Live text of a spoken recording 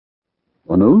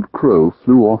An old crow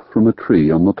flew off from a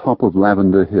tree on the top of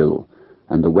Lavender Hill,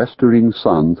 and the westering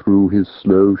sun threw his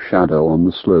slow shadow on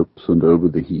the slopes and over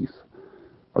the heath.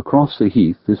 Across the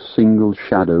heath this single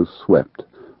shadow swept,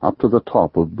 up to the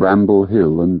top of Bramble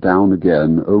Hill and down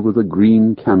again over the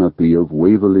green canopy of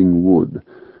Waverling Wood,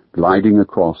 gliding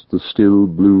across the still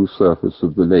blue surface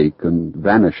of the lake and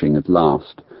vanishing at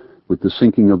last, with the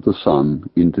sinking of the sun,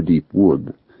 into Deep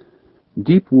Wood.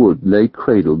 Deep Wood lay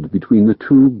cradled between the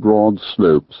two broad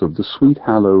slopes of the Sweet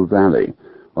Hallow Valley,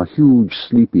 a huge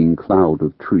sleeping cloud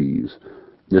of trees.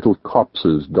 Little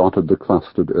copses dotted the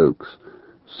clustered oaks.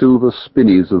 Silver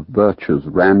spinneys of birches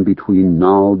ran between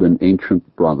gnarled and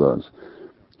ancient brothers.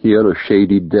 Here a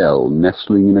shady dell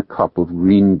nestling in a cup of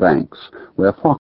green banks, where foxes